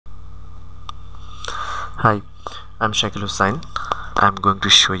Hi, I'm Shakil Hussain. I'm going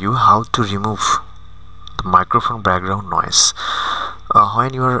to show you how to remove the microphone background noise.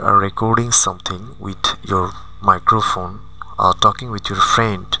 When you are recording something with your microphone, talking with your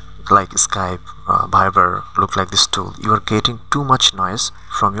friend like Skype, Viber, look like this tool, you are getting too much noise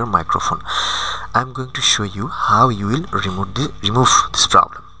from your microphone. I'm going to show you how you will remove this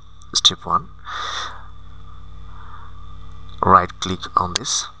problem. Step 1. Right click on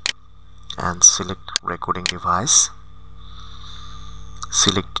this and select recording device,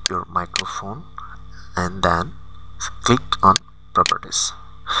 select your microphone and then click on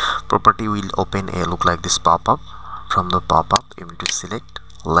property will open a look like this pop-up. From the pop-up you need to select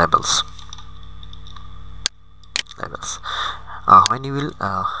labels. When you will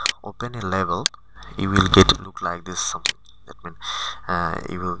open a label, you will get look like this something. That means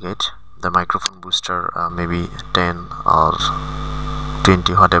you will get the microphone booster, maybe 10 or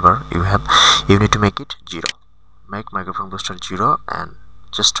 20, whatever you have. You need to make it 0. Make microphone booster 0 and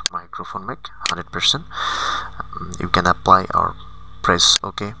just microphone make 100%. You can apply or press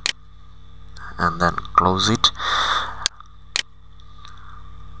OK and then close it.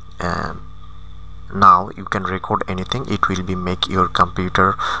 And now you can record anything. It will be make your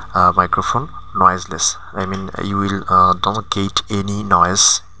computer microphone noiseless. I mean, you will don't get any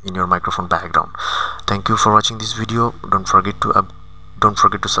noise in your microphone background. Thank you for watching this video. Don't forget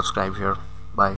to subscribe here.